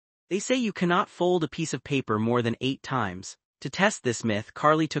They say you cannot fold a piece of paper more than 8 times. To test this myth,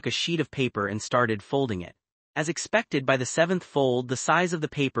 Carly took a sheet of paper and started folding it. As expected, by the 7th fold, the size of the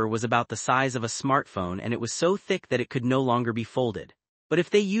paper was about the size of a smartphone, and it was so thick that it could no longer be folded. But if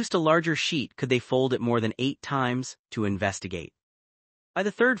they used a larger sheet, could they fold it more than 8 times? To investigate. By the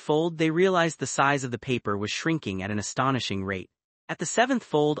 3rd fold, they realized the size of the paper was shrinking at an astonishing rate. At the 7th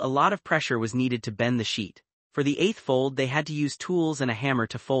fold, a lot of pressure was needed to bend the sheet. For the 8th fold, they had to use tools and a hammer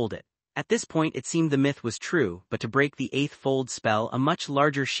to fold it. At this point, it seemed the myth was true, but to break the 8th fold spell, a much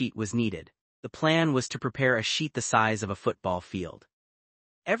larger sheet was needed. The plan was to prepare a sheet the size of a football field.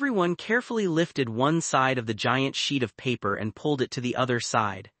 Everyone carefully lifted one side of the giant sheet of paper and pulled it to the other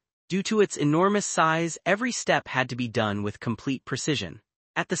side. Due to its enormous size, every step had to be done with complete precision.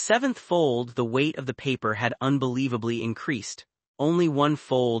 At the 7th fold, the weight of the paper had unbelievably increased. Only one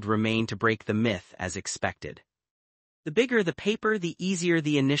fold remained to break the myth as expected. The bigger the paper, the easier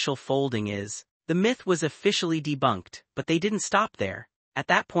the initial folding is. The myth was officially debunked, but they didn't stop there. At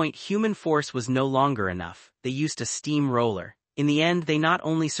that point, human force was no longer enough. They used a steamroller. In the end, they not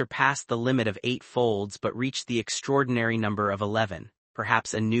only surpassed the limit of 8 folds but reached the extraordinary number of 11,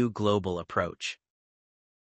 perhaps a new global approach.